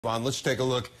Let's take a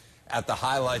look at the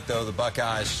highlight, though, the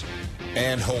Buckeyes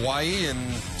and Hawaii.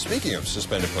 And speaking of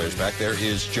suspended players, back there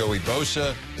is Joey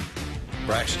Bosa,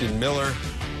 Braxton Miller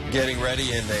getting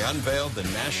ready, and they unveiled the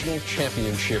national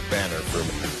championship banner from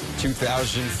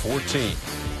 2014.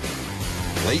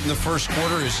 Late in the first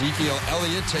quarter, Ezekiel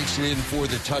Elliott takes it in for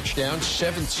the touchdown.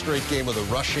 Seventh straight game with a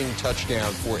rushing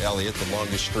touchdown for Elliott, the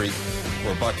longest streak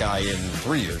for a Buckeye in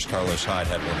 3 years. Carlos Hyde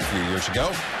had one a few years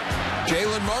ago.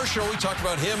 Jalen Marshall, we talked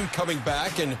about him coming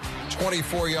back, and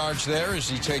 24 yards there as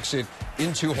he takes it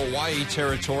into Hawaii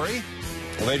territory.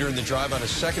 Later in the drive on a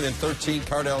 2nd and 13,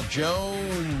 Cardale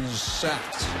Jones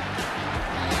sacked.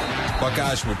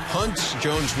 Buckeyes would punt.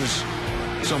 Jones was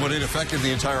somewhat ineffective.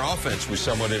 The entire offense was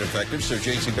somewhat ineffective, so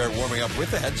J.C. Barrett warming up with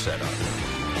the headset on.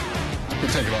 He'll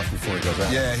take it off before he goes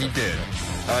out. Yeah, he did.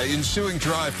 Ensuing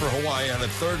drive for Hawaii on a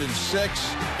 3rd and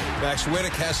 6. Max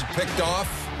Whittick has it picked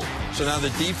off. So now the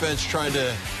defense trying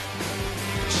to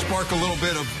spark a little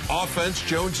bit of offense.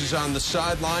 Jones is on the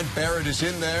sideline. Barrett is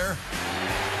in there.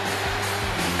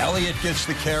 Elliott gets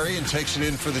the carry and takes it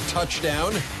in for the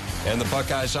touchdown. And the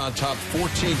Buckeyes on top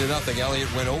 14-0.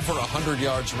 Elliott went over 100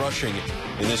 yards rushing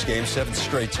in this game. 7th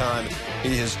straight time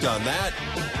he has done that.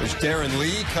 There's Darren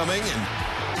Lee coming and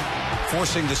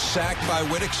forcing the sack by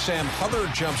Whittick. Sam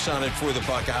Hubbard jumps on it for the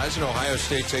Buckeyes, and Ohio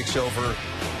State takes over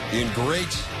in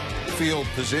great field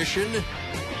position.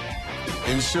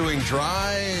 Ensuing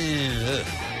drive.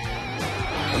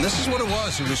 And this is what it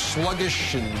was. It was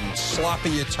sluggish and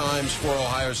sloppy at times for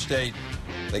Ohio State.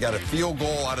 They got a field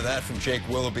goal out of that from Jake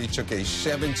Willoughby, took a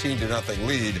 17-0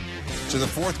 lead. To the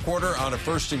fourth quarter on a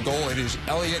 1st and goal, it is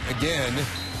Elliott again.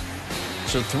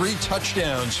 So 3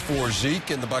 touchdowns for Zeke,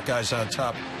 and the Buckeyes on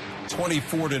top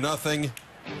 24-0.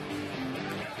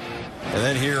 And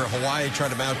then here, Hawaii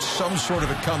trying to mount some sort of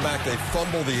a comeback. They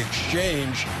fumble the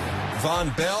exchange. Von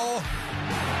Bell,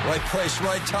 right place,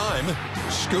 right time,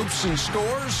 scoops and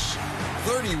scores.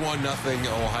 31-0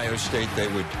 Ohio State. They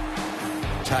would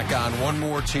tack on one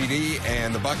more TD,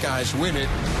 and the Buckeyes win it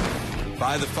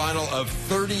by the final of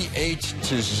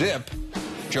 38-0.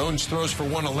 Jones throws for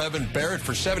 111, Barrett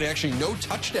for 70. Actually, no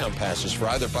touchdown passes for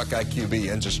either Buckeye QB.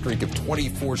 Ends a streak of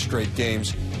 24 straight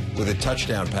games with a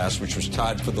touchdown pass, which was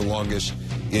tied for the longest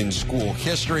in school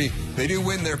history. They do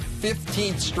win their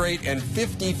 15th straight and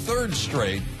 53rd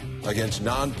straight against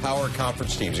non-power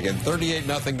conference teams. Again,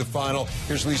 38-0 the final.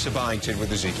 Here's Lisa Byington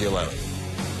with Ezekiel Elliott.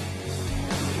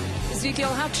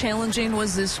 Ezekiel, how challenging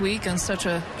was this week and such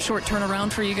a short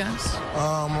turnaround for you guys?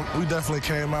 We definitely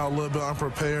came out a little bit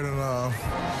unprepared, and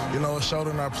it showed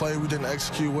in our play. We didn't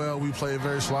execute well. We played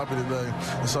very sloppy today.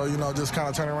 And so, just kind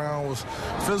of turning around was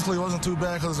physically wasn't too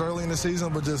bad because it's early in the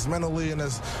season, but just mentally and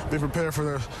just be prepared for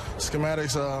the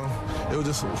schematics, it was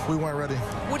just we weren't ready.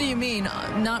 What do you mean,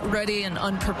 not ready and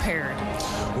unprepared?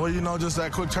 Well, just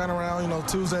that quick turnaround.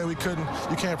 Tuesday you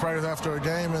can't practice after a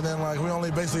game, and then we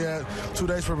only basically had 2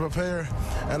 days to prepare.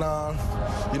 And,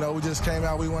 we just came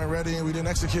out, we weren't ready, and we didn't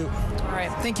execute. All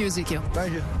right. Thank you, Ezekiel.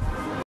 Thank you.